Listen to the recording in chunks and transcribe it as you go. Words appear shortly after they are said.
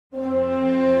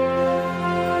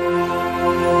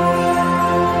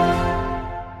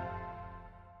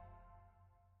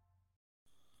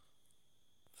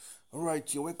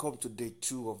right, you're welcome to day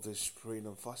two of this praying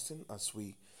and fasting as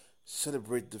we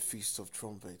celebrate the Feast of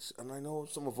Trumpets. And I know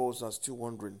some of us are still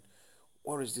wondering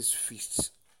what is this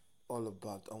feast all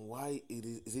about and why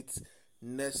is it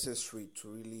necessary to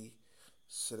really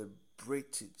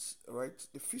celebrate it, right?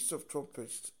 The Feast of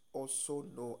Trumpets, also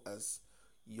known as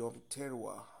Yom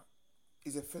Teruah,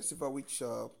 is a festival which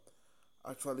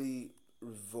actually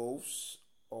revolves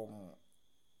um,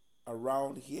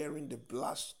 around hearing the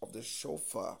blast of the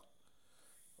shofar.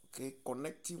 Okay,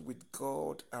 connecting with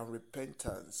God and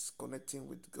repentance. Connecting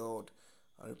with God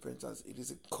and repentance. It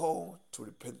is a call to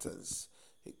repentance.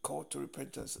 A call to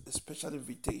repentance, a special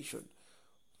invitation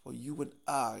for you and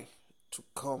I to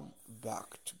come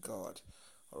back to God.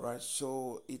 Alright,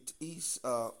 so it is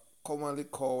commonly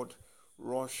called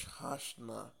Rosh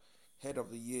Hashanah, head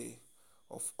of the year.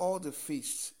 Of all the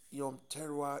feasts, Yom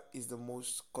Teruah is the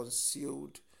most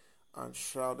concealed and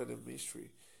shrouded in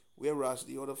mystery, whereas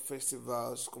the other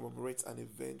festivals commemorate an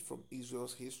event from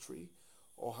Israel's history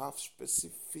or have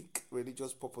specific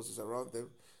religious purposes around them.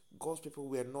 God's people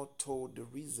were not told the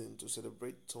reason to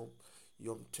celebrate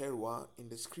Yom Teruah in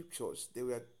the scriptures. They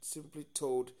were simply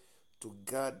told to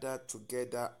gather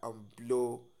together and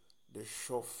blow the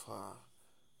shofar.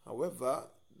 However,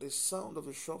 the sound of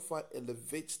the shofar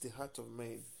elevates the heart of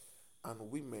men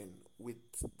and women with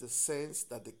the sense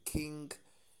that the king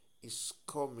is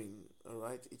coming. All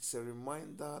right, it's a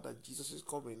reminder that Jesus is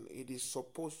coming. It is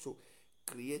supposed to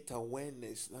create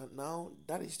awareness. Now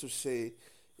that is to say,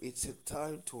 it's a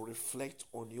time to reflect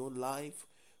on your life,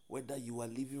 whether you are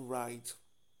living right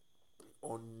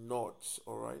or not.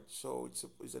 All right, so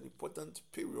it's an important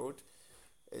period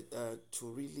to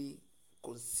really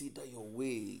consider your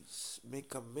ways,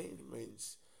 make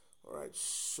amendments. All right,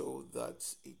 so that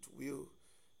it will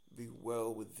be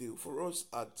well with you. For us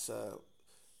at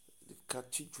the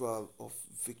Cathedral of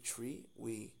Victory,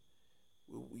 we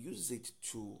use it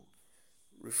to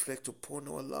reflect upon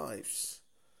our lives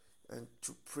and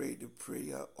to pray the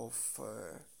prayer of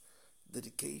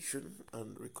dedication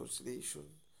and reconciliation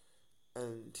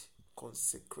and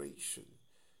consecration.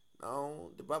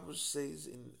 Now, the Bible says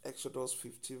in Exodus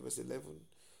 15, verse 11,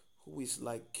 who is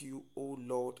like you, O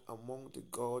Lord, among the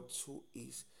gods, who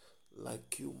is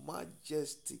like you,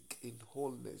 majestic in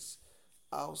holiness,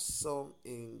 awesome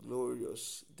in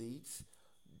glorious deeds,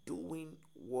 doing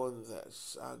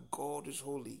wonders. Our God is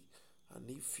holy, and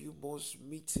if you must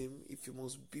meet him, if you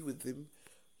must be with him,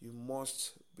 you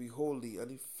must be holy.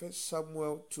 And in 1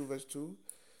 Samuel 2 verse 2,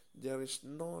 there is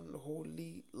none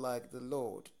holy like the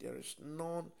Lord. There is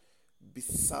none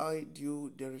beside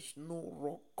you. There is no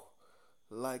rock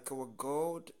like our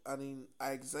God. And in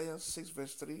Isaiah 6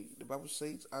 verse 3, the Bible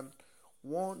says, and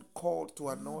one called to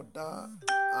another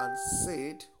and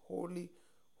said, Holy,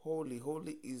 holy,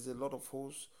 holy is the Lord of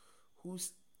hosts,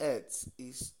 whose earth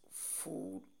is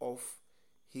full of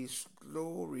his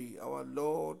glory. Our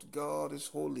Lord God is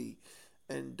holy,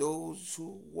 and those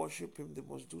who worship him, they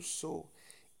must do so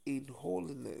in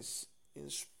holiness, in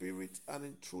spirit and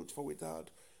in truth. For without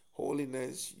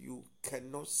holiness, you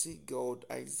cannot see God.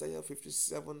 Isaiah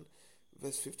 57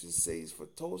 verse 15 says, for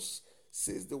thus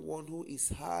says the one who is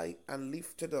high and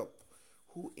lifted up,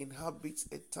 who inhabits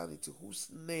eternity, whose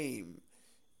name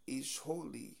is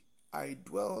holy. I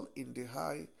dwell in the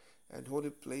high and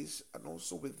holy place, and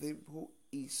also with him who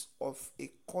is of a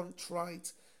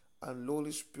contrite and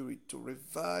lowly spirit, to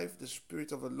revive the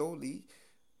spirit of the lowly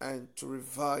and to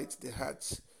revive the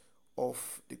hearts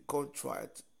of the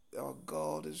contrite. Our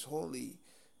God is holy,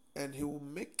 and he will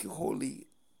make you holy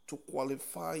to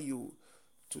qualify you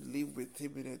to live with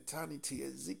him in eternity.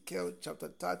 Ezekiel chapter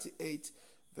 38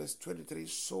 verse 23,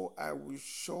 so I will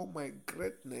show my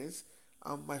greatness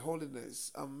and my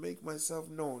holiness and make myself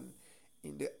known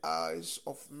in the eyes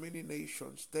of many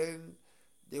nations. Then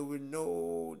they will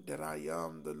know that I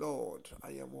am the Lord. I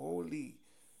am holy,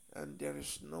 and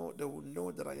they will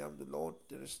know that I am the Lord.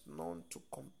 There is none to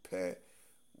compare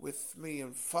with me.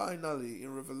 And finally,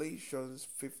 in Revelations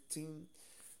 15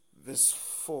 verse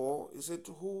 4, it said,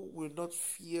 who will not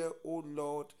fear, O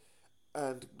Lord,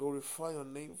 and glorify your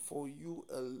name, for you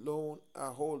alone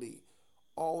are holy.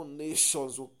 All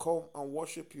nations will come and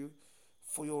worship you,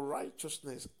 for your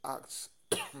righteousness acts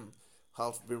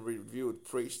have been revealed.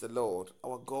 Praise the Lord.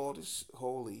 Our God is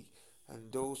holy,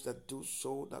 and those that do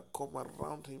so, that come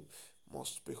around him,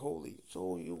 must be holy.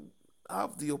 So you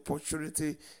have the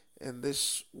opportunity in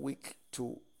this week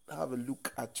to have a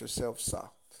look at yourself, sir.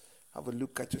 Have a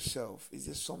look at yourself. Is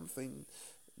there something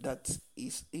that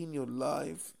is in your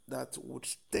life that would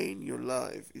stain your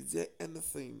life? Is there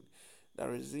anything that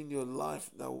is in your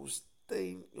life that will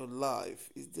stain your life?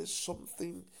 Is there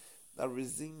something that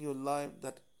is in your life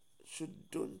that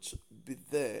shouldn't be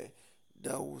there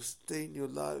that will stain your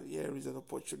life. Here is an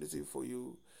opportunity for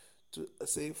you to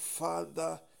say,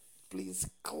 Father, please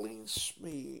cleanse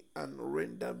me and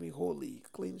render me holy.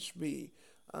 Cleanse me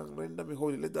and render me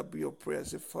holy. Let that be your prayer.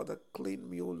 Say, Father, clean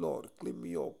me, O Lord. Clean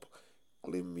me up.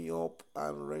 Clean me up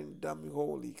and render me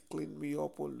holy. Clean me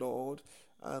up, O Lord,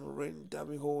 and render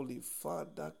me holy.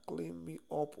 Father, clean me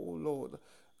up, O Lord,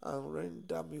 and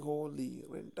render me holy.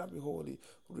 Render me holy.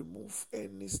 Remove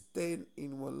any stain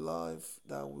in my life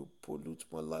that will pollute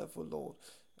my life, O Lord,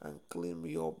 and clean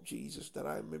me up, Jesus, that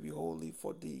I may be holy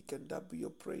for thee. Can that be your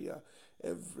prayer?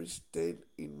 Every stain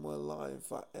in my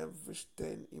life, every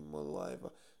stain in my life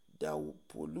that will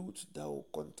pollute, that will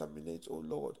contaminate, oh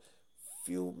Lord,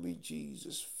 fill me,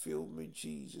 Jesus, fill me,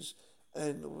 Jesus,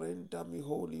 and render me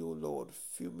holy, O Lord.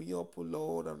 Fill me up, O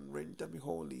Lord, and render me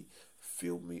holy.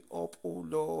 Fill me up, O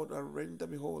Lord, and render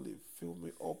me holy. Fill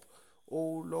me up,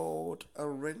 O Lord,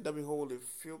 and render me holy.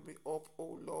 Fill me up,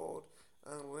 O Lord,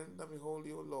 and render me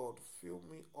holy, O Lord. Fill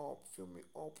me up,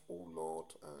 O Lord,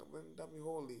 and render me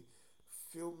holy.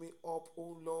 Fill me up,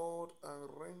 O Lord, and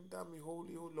render me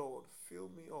holy, O Lord. Fill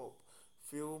me up.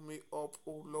 Fill me up,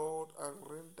 O Lord, and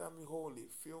render me holy.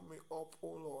 Fill me up, O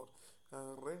Lord,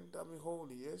 and render me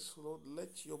holy. Yes, Lord,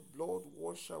 let your blood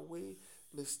wash away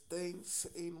the stains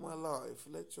in my life.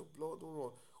 Let your blood, O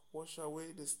Lord, wash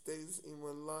away the stains in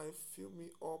my life. Fill me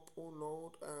up, O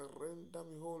Lord, and render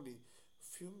me holy.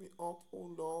 Fill me up,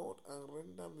 O Lord, and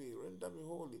render me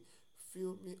holy.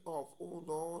 Fill me up, O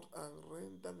Lord, and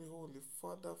render me holy.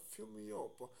 Father, fill me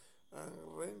up and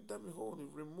render me holy.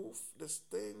 Remove the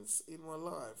stains in my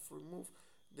life. Remove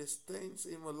the stains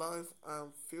in my life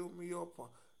and fill me up.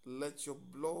 Let your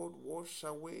blood wash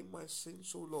away my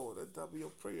sins, O Lord. Let that be your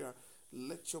prayer.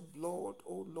 Let your blood,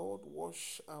 O Lord,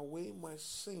 wash away my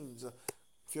sins.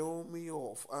 Fill me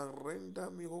up and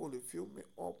render me holy. Fill me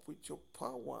up with your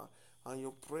power and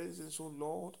your presence, O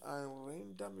Lord, and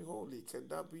render me holy. Can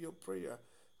that be your prayer?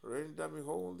 Render me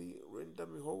holy, render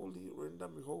me holy, render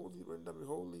me holy, render me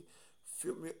holy.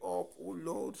 Fill me up, O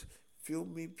Lord. Fill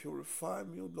me, purify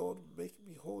me, O Lord. Make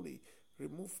me holy.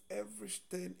 Remove every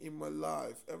stain in my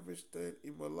life, every stain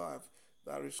in my life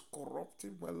that is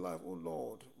corrupting my life, O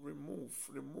Lord.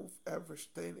 Remove every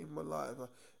stain in my life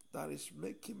that is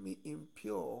making me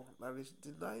impure, that is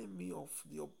denying me of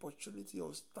the opportunity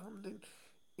of standing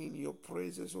in your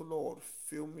praises, O Lord.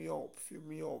 Fill me up, fill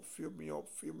me up, fill me up,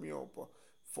 fill me up.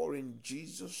 For in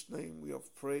Jesus' name we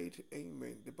have prayed.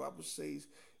 Amen. The Bible says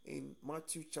in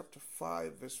Matthew chapter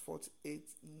 5, verse 48,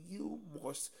 you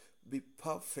must be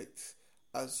perfect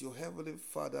as your heavenly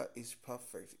Father is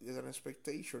perfect. It is an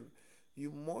expectation.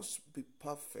 You must be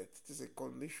perfect. It is a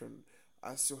condition.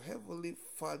 As your heavenly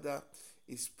Father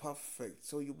is perfect.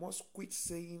 So you must quit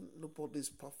saying nobody is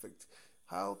perfect.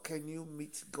 How can you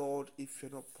meet God if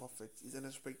you're not perfect? It's an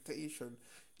expectation.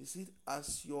 You see,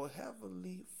 as your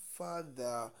heavenly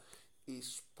Father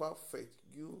is perfect,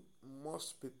 you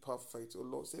must be perfect. Oh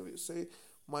Lord, say,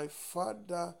 my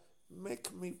Father,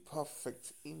 make me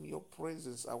perfect in your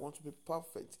presence. I want to be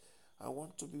perfect. I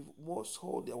want to be most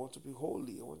holy. I want to be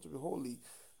holy. I want to be holy.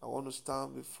 I want to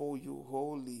stand before you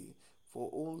holy. For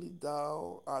only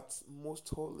thou art most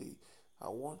holy. I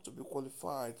want to be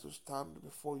qualified to stand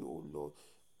before you, O Lord.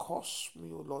 Cause me,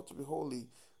 O Lord, to be holy.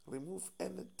 Remove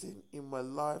anything in my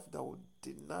life that would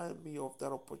deny me of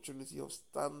that opportunity of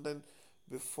standing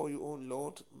before you, O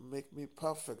Lord. Make me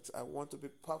perfect. I want to be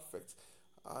perfect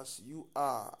as you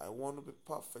are. I want to be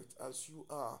perfect as you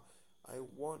are. I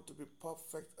want to be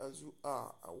perfect as you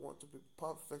are. I want to be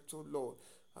perfect, O Lord,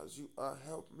 as you are.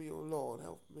 Help me, O Lord.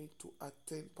 Help me to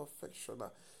attain perfection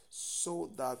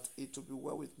so that it will be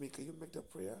well with me. Can you make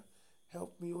that prayer?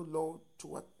 Help me, O Lord,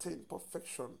 to attain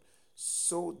perfection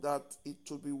so that it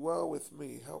will be well with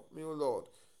me. Help me, O Lord,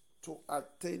 to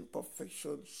attain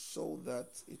perfection so that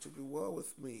it will be well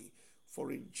with me.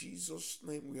 For in Jesus'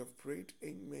 name we have prayed.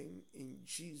 Amen. In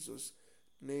Jesus'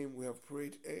 name we have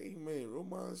prayed. Amen.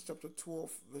 Romans chapter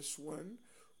 12 verse 1.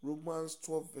 Romans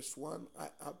 12 verse 1. I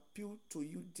appeal to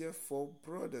you therefore,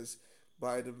 brothers,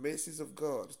 by the mercies of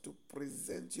God, to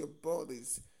present your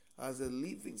bodies as a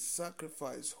living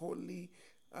sacrifice, holy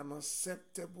and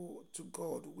acceptable to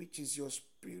God, which is your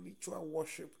spiritual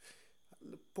worship.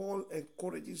 Paul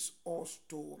encourages us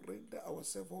to render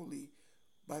ourselves holy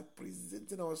by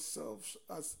presenting ourselves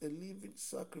as a living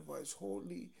sacrifice,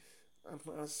 holy and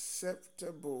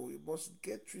acceptable. You must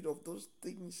get rid of those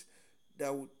things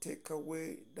that will take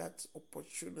away that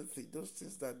opportunity, those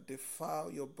things that defile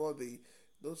your body,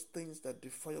 those things that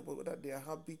defile your body, whether they are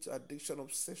habit, addiction,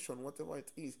 obsession, whatever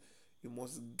it is. You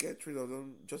must get rid of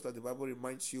them, just like the Bible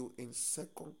reminds you in 2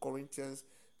 Corinthians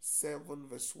 7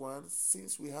 verse 1.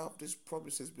 Since we have these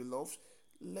promises, beloved,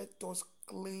 let us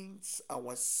cleanse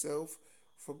ourselves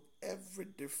from every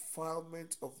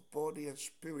defilement of body and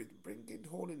spirit, bringing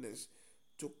holiness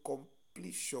to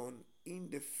completion in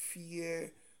the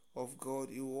fear of God.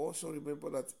 You will also remember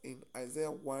that in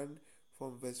Isaiah 1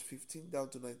 from verse 15 down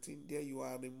to 19, there you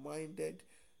are reminded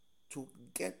to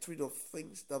get rid of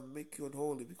things that make you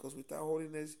unholy, because without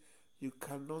holiness you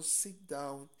cannot sit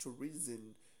down to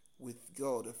reason with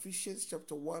God. Ephesians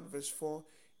chapter 1 verse 4,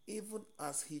 even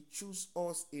as he chose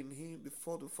us in him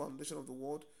before the foundation of the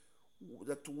world,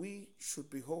 that we should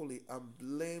be holy and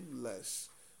blameless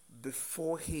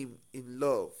before him in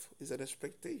love, is an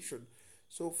expectation.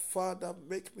 So Father,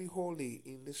 make me holy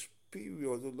in this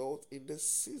period, O Lord, in this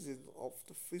season of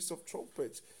the Feast of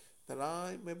Trumpets, that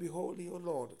I may be holy, O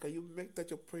Lord. Can you make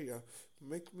that your prayer?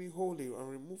 Make me holy and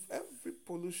remove every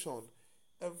pollution,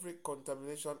 every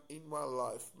contamination in my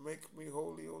life. Make me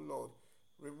holy, O Lord.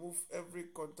 Remove every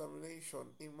contamination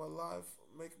in my life.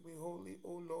 Make me holy,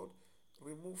 O Lord.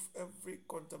 Remove every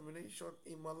contamination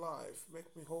in my life.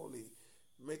 Make me holy.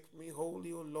 Make me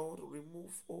holy, O Lord.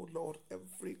 Remove, O Lord,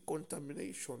 every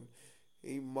contamination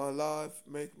in my life.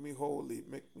 Make me holy.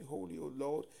 Make me holy, O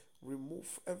Lord.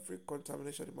 Remove every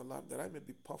contamination in my life, that I may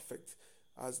be perfect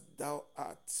as thou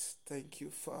art. Thank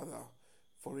you, Father.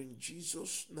 For in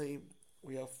Jesus' name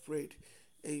we have prayed.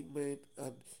 Amen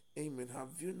and amen.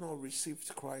 Have you not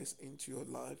received Christ into your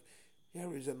life?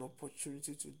 Here is an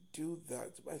opportunity to do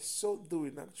that. By so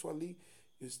doing, actually,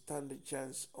 you stand the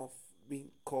chance of being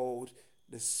called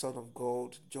the Son of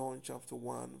God. John chapter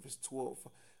 1, verse 12.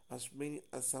 As many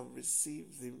as have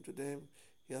received him, to them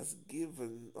he has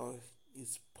given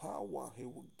his power. He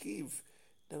will give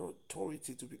that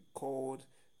authority to be called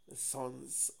the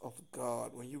sons of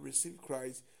God. When you receive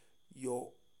Christ, your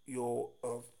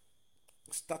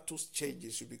status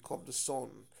changes. You become the son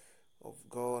of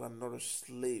God and not a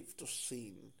slave to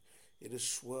sin. It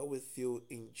is well with you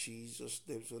in Jesus'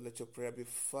 name. So let your prayer be,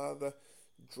 Father,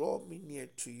 draw me near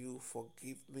to you,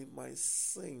 forgive me my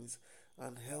sins,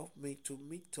 and help me to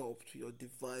meet up to your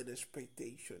divine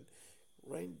expectation.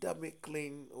 Render me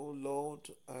clean, O Lord,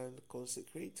 and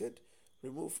consecrated.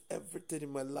 Remove everything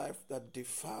in my life that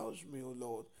defiles me, O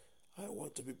Lord. I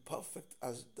want to be perfect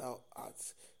as thou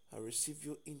art. I receive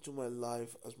you into my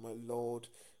life as my Lord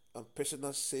and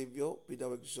personal Savior. Be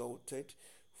thou exalted.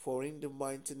 For in the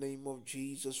mighty name of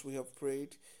Jesus we have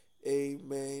prayed.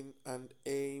 Amen and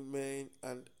amen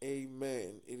and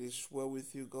amen. It is well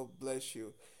with you. God bless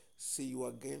you. See you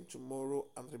again tomorrow,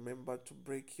 and remember to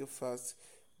break your fast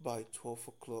by 12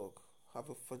 o'clock.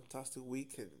 Have a fantastic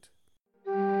weekend.